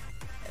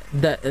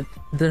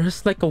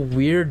 there's like a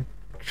weird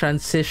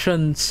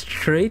transition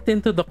straight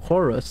into the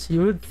chorus.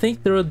 You would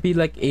think there would be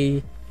like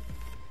a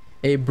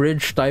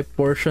bridge type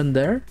portion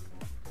there,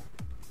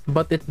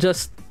 but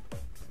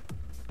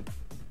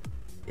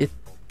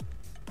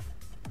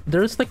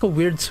there's like a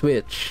weird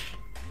switch,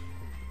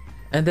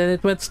 and then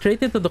it went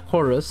straight into the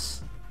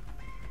chorus.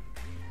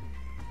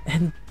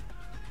 And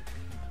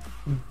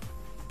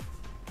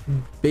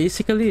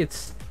basically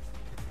it's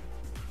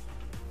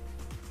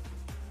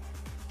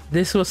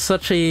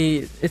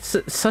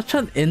such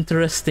an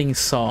interesting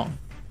song.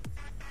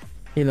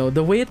 You know,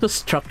 the way it was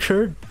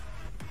structured,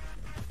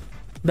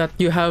 that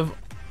you have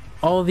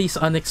all these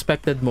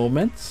unexpected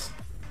moments,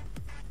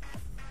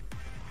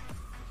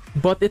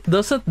 but it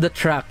doesn't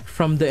detract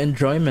from the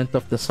enjoyment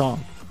of the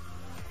song.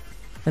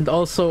 And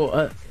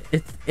also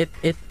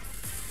it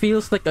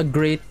feels like a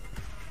great,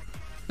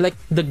 like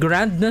the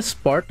grandness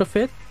part of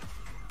it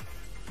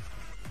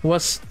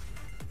was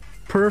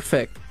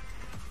perfect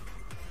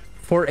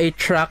for a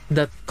track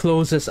that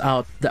closes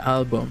out the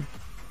album.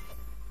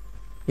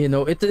 You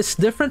know, it is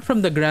different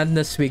from the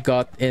grandness we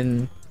got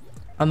in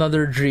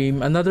Another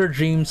Dream. Another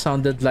Dream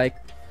sounded like,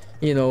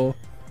 you know,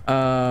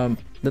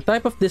 the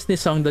type of Disney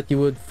song that you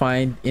would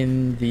find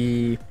in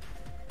the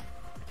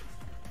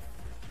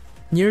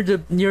near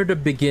the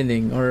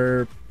beginning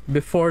or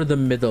before the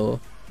middle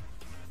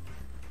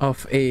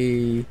of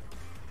a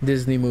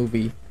Disney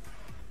movie.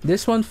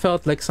 This one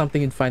felt like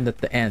something you'd find at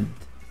the end.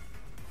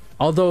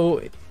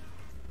 Although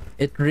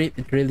it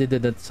really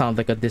didn't sound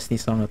like a Disney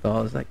song at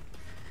all. It's like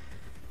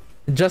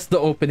just the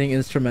opening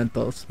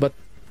instrumentals. But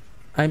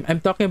I'm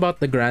talking about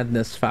the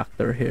grandness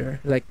factor here.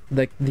 Like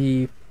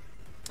the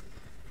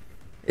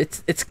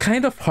it's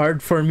kind of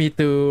hard for me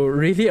to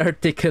really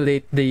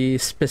articulate the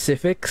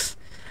specifics.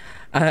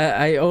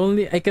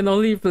 I can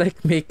only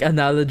like make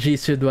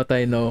analogies with what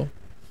I know.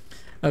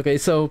 Okay,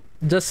 so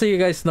just so you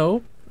guys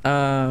know,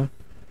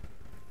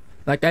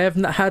 like I have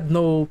not had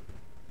no,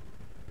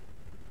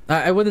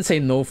 I wouldn't say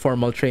no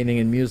formal training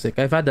in music.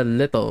 I've had a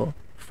little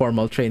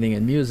formal training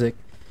in music,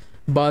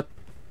 but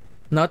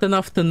not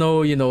enough to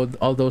know, you know,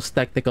 all those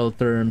technical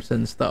terms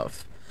and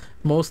stuff.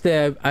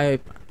 Mostly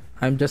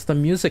I'm just a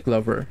music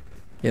lover,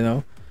 you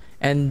know,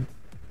 and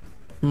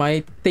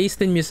my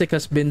taste in music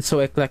has been so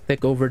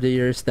eclectic over the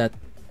years that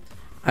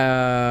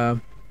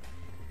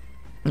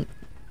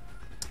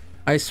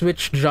I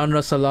switched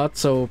genres a lot,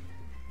 so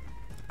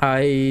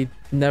I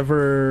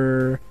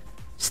never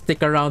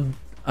stick around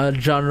a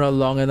genre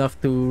long enough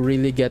to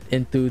really get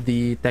into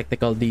the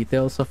technical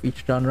details of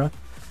each genre.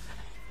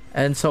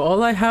 And so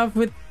all I have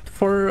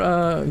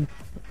for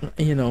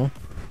you know,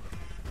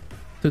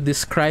 to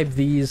describe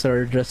these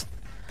are just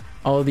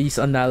all these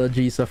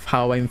analogies of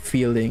how I'm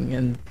feeling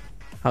and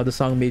how the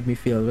song made me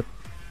feel.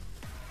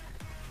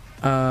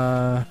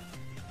 But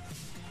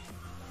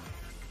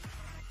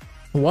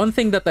one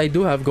thing that I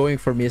do have going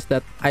for me is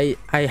that I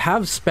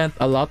have spent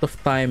a lot of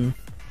time,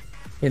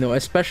 you know,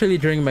 especially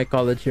during my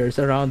college years,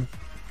 around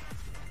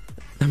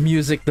the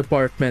music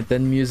department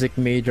and music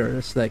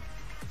majors. Like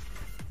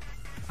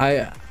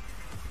I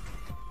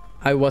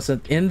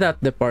wasn't in that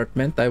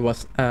department. I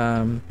was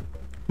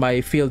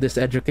my field is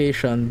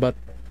education, but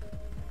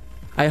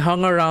I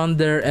hung around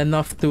there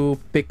enough to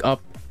pick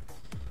up,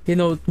 you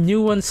know,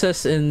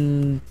 nuances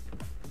in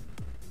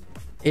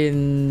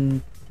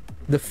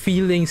the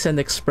feelings and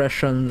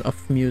expression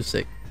of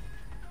music,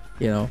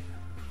 you know.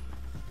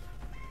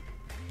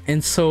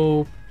 And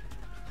so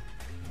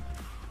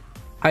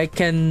I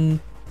can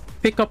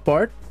pick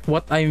apart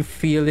what I'm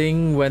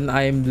feeling when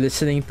I'm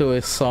listening to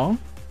a song.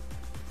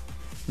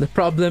 The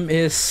problem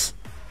is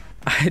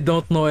I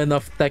don't know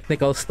enough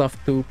technical stuff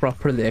to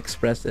properly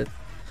express it.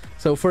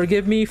 So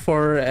forgive me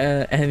for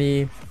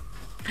any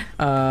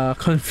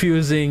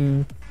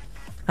confusing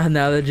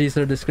analogies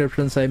or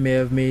descriptions I may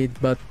have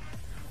made, but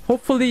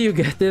hopefully you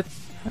get it.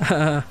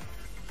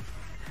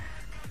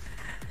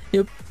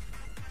 You'll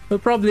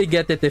probably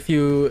get it if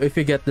you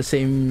get the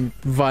same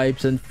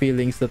vibes and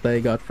feelings that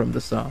I got from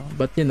the song.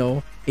 But you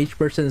know, each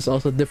person is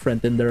also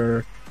different in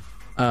their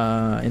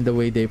in the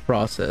way they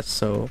process.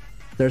 So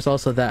there's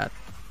also that.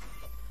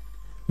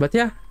 But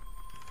yeah,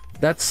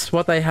 that's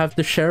what I have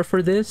to share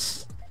for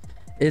this.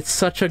 It's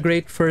such a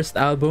great first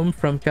album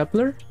from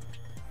Kep1er.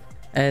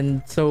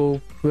 And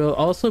so we'll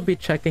also be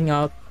checking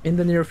out in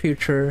the near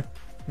future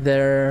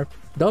their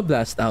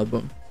Doublast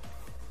album.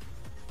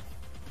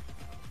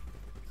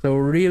 So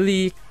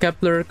really,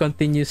 Kep1er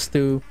continues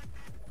to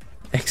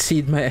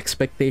exceed my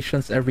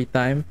expectations every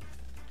time.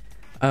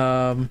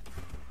 Well,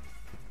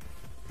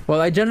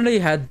 I generally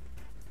had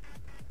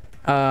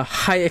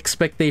high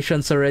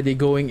expectations already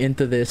going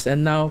into this,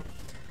 and now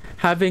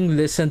having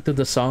listened to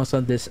the songs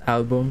on this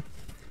album,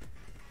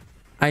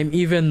 I'm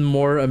even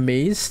more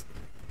amazed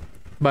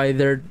by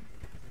the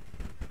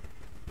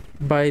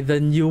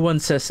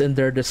nuances in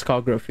their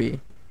discography.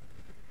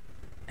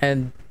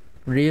 And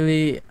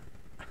really,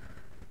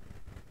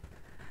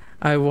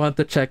 I want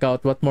to check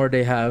out what more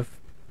they have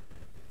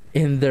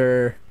in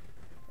their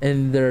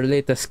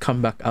latest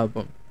comeback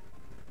album.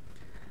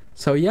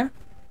 So yeah,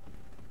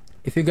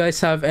 if you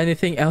guys have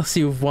anything else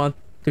you want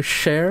to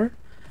share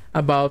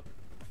about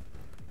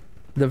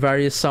the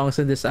various songs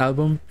in this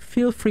album,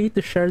 feel free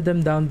to share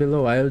them down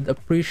below. I would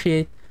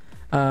appreciate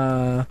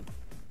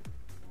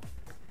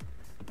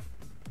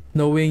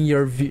knowing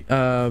your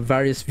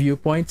various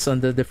viewpoints on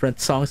the different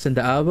songs in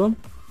the album.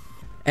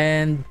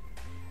 And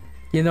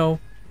you know,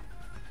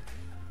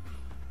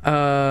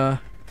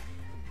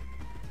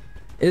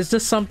 it's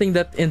just something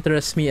that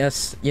interests me,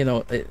 as you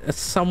know, as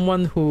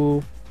someone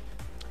who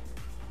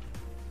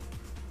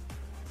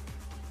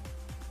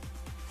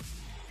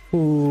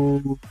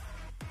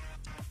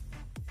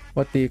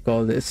what do you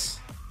call this?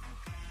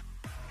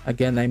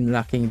 Again, I'm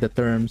lacking the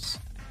terms.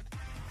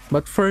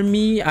 But for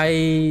me,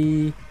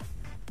 I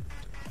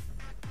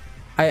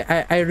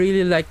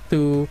really like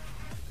to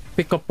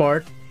pick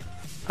apart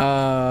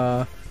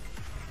how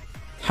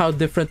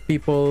different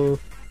people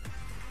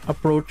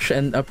approach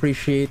and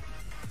appreciate,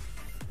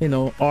 you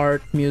know,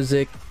 art,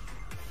 music,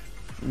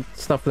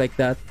 stuff like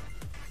that.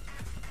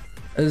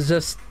 It's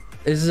just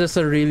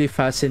a really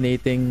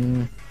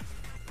fascinating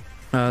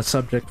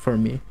subject for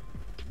me.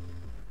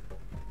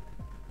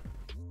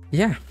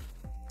 Yeah.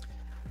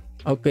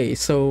 Okay,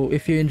 so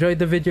if you enjoyed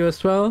the video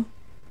as well,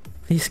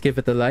 please give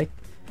it a like.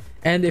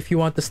 And if you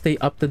want to stay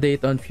up to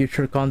date on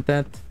future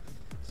content,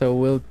 so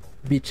we'll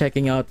be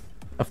checking out,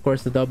 of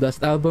course, the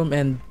Doublast album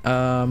and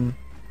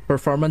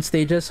performance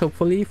stages,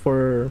 hopefully,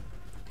 for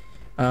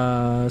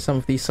some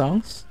of these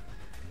songs.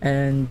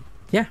 And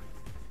yeah,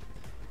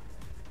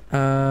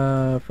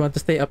 if you want to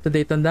stay up to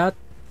date on that,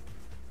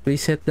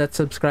 please hit that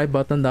subscribe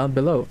button down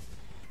below.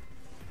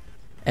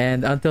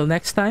 And until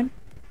next time,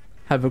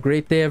 have a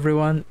great day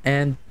everyone,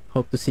 and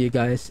hope to see you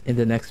guys in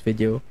the next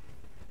video.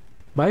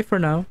 Bye for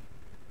now.